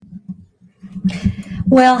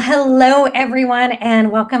Well, hello, everyone,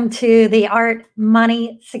 and welcome to the Art,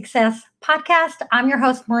 Money, Success podcast. I'm your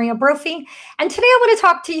host, Maria Brophy, and today I want to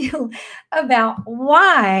talk to you about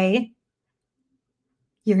why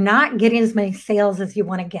you're not getting as many sales as you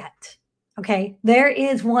want to get. Okay, there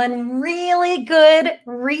is one really good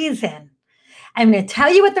reason. I'm going to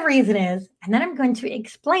tell you what the reason is, and then I'm going to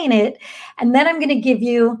explain it, and then I'm going to give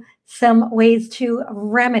you some ways to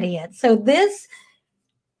remedy it. So, this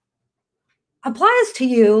applies to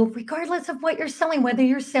you regardless of what you're selling, whether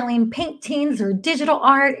you're selling paintings or digital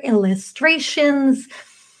art, illustrations,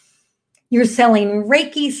 you're selling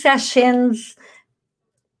Reiki sessions,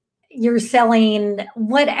 you're selling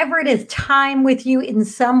whatever it is, time with you in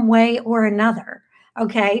some way or another.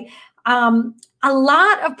 Okay. A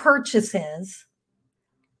lot of purchases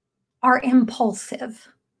are impulsive.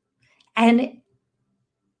 And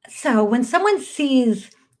so when someone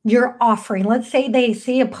sees your offering, let's say they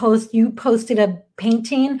see a post, you posted a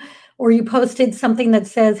painting or you posted something that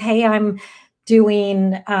says, hey, I'm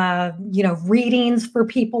doing, readings for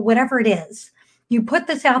people, whatever it is. You put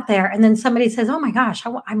this out there and then somebody says, oh my gosh,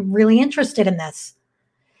 I'm really interested in this.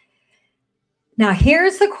 Now,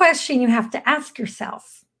 here's the question you have to ask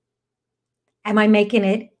yourself. Am I making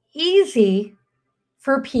it easy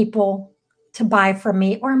for people to buy from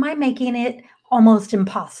me, or am I making it almost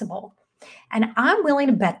impossible? And I'm willing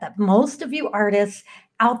to bet that most of you artists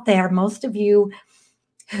out there, most of you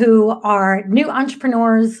who are new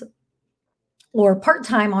entrepreneurs or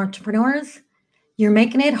part-time entrepreneurs, you're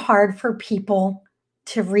making it hard for people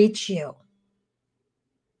to reach you.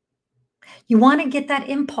 You want to get that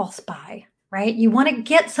impulse buy, right? You want to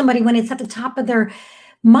get somebody when it's at the top of their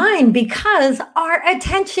mind, because our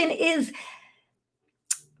attention is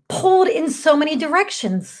pulled in so many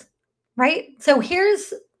directions, right? So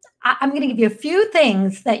I'm going to give you a few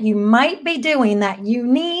things that you might be doing that you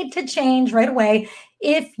need to change right away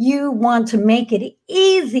if you want to make it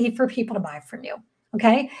easy for people to buy from you.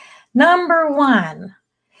 Okay. Number one,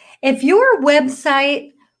 if your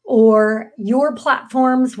website or your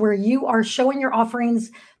platforms where you are showing your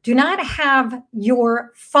offerings do not have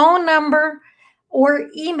your phone number or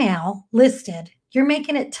email listed, you're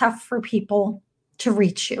making it tough for people to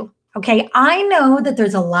reach you. Okay. I know that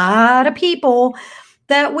there's a lot of people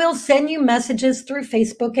that will send you messages through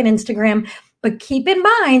Facebook and Instagram, but keep in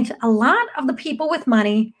mind, a lot of the people with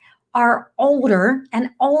money are older, and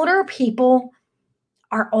older people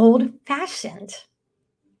are old fashioned.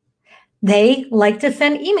 They like to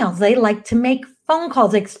send emails. They like to make phone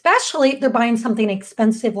calls, especially if they're buying something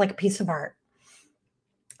expensive like a piece of art.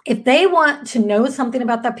 If they want to know something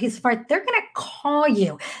about that piece of art, they're going to call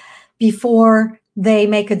you before they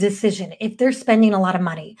make a decision if they're spending a lot of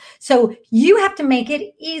money. So you have to make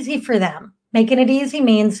it easy for them. Making it easy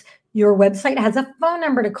means your website has a phone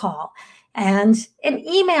number to call and an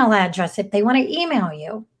email address if they want to email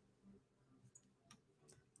you.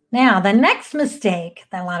 Now, the next mistake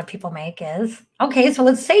that a lot of people make is, okay, so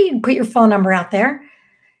let's say you put your phone number out there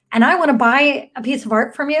and I want to buy a piece of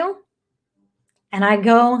art from you, and I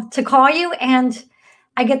go to call you and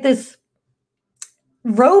I get this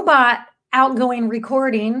robot outgoing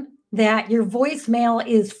recording that your voicemail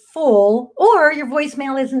is full or your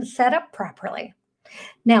voicemail isn't set up properly.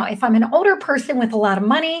 Now, if I'm an older person with a lot of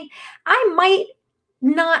money, I might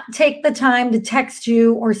not take the time to text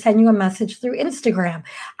you or send you a message through Instagram.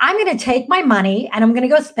 I'm going to take my money and I'm going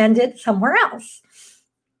to go spend it somewhere else.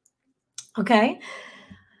 Okay.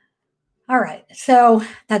 All right. So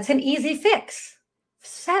that's an easy fix.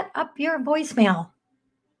 Set up your voicemail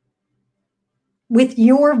with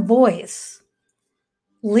your voice.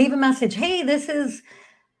 Leave a message. Hey, this is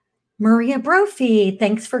Maria Brophy.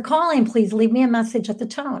 Thanks for calling. Please leave me a message at the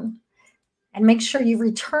tone. And make sure you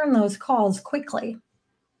return those calls quickly.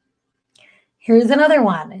 Here's another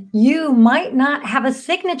one. You might not have a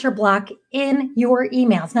signature block in your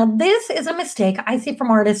emails. Now, this is a mistake I see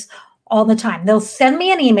from artists all the time. They'll send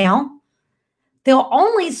me an email. They'll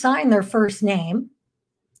only sign their first name.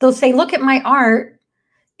 They'll say, look at my art.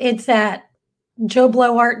 It's at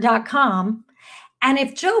joeblowart.com. And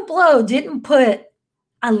if Joe Blow didn't put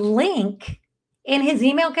a link in his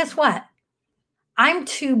email, guess what? I'm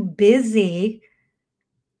too busy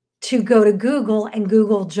to go to Google and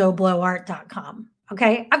Google joeblowart.com.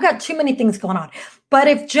 Okay. I've got too many things going on. But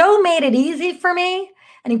if Joe made it easy for me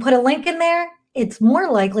and he put a link in there, it's more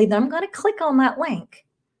likely that I'm going to click on that link.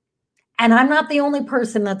 And I'm not the only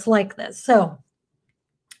person that's like this. So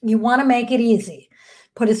you want to make it easy.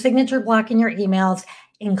 Put a signature block in your emails,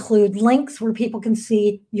 include links where people can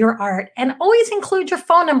see your art, and always include your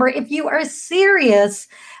phone number if you are serious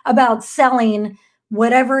about selling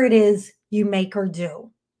whatever it is you make or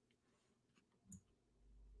do.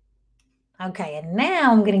 Okay, and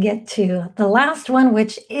now I'm going to get to the last one,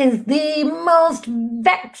 which is the most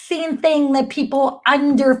vexing thing that people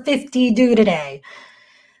under 50 do today.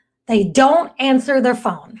 They don't answer their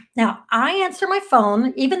phone. Now, I answer my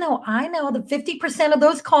phone, even though I know that 50% of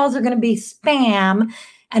those calls are going to be spam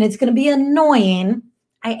and it's going to be annoying.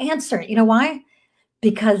 I answer it. You know why?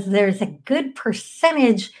 Because there's a good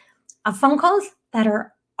percentage of phone calls that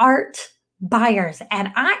are art buyers.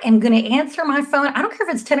 And I am going to answer my phone. I don't care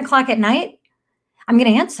if it's 10 o'clock at night. I'm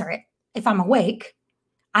going to answer it if I'm awake.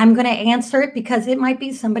 I'm going to answer it because it might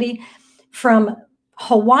be somebody from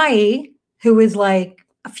Hawaii who is like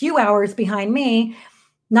a few hours behind me,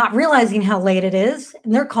 not realizing how late it is.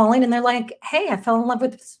 And they're calling and they're like, hey, I fell in love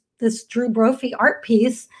with this Drew Brophy art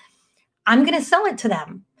piece. I'm going to sell it to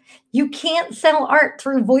them. You can't sell art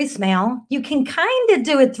through voicemail. You can kind of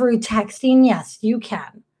do it through texting. Yes, you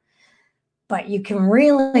can. But you can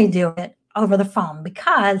really do it over the phone,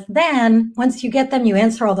 because then once you get them, you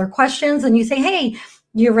answer all their questions and you say, hey,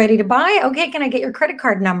 you're ready to buy? Okay, can I get your credit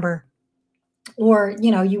card number? Or,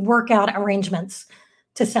 you work out arrangements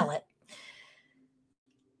to sell it.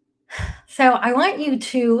 So I want you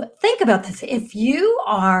to think about this. If you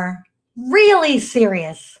are really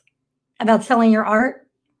serious about selling your art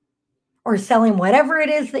or selling whatever it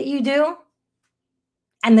is that you do,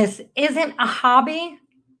 and this isn't a hobby,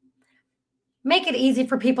 make it easy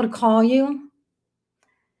for people to call you.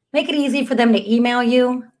 Make it easy for them to email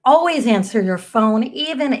you. Always answer your phone,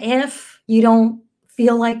 even if you don't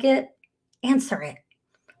feel like it. Answer it.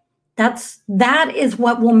 That is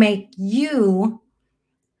what will make you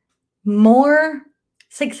more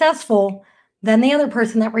successful than the other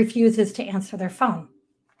person that refuses to answer their phone.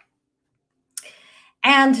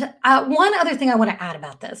 And one other thing I want to add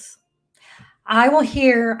about this. I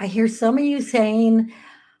hear some of you saying,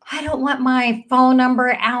 I don't want my phone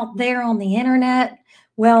number out there on the internet.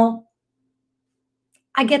 Well,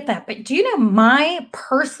 I get that, but do you know my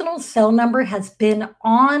personal cell number has been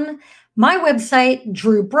on my website,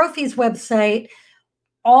 Drew Brophy's website,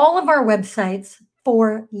 all of our websites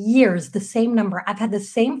for years, the same number. I've had the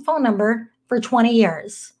same phone number for 20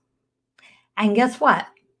 years. And guess what?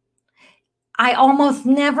 I almost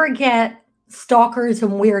never get stalkers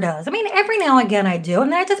and weirdos. I mean, every now and again I do,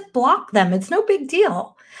 and then I just block them. It's no big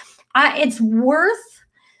deal. It's worth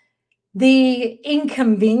the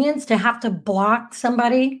inconvenience to have to block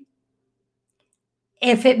somebody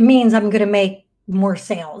if it means I'm going to make more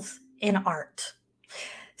sales in art.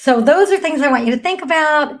 So those are things I want you to think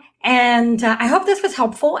about. And I hope this was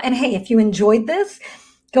helpful. And hey, if you enjoyed this,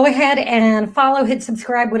 go ahead and follow, hit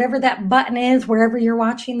subscribe, whatever that button is, wherever you're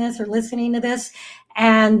watching this or listening to this.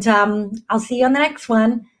 And I'll see you on the next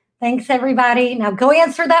one. Thanks, everybody. Now go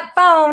answer that phone.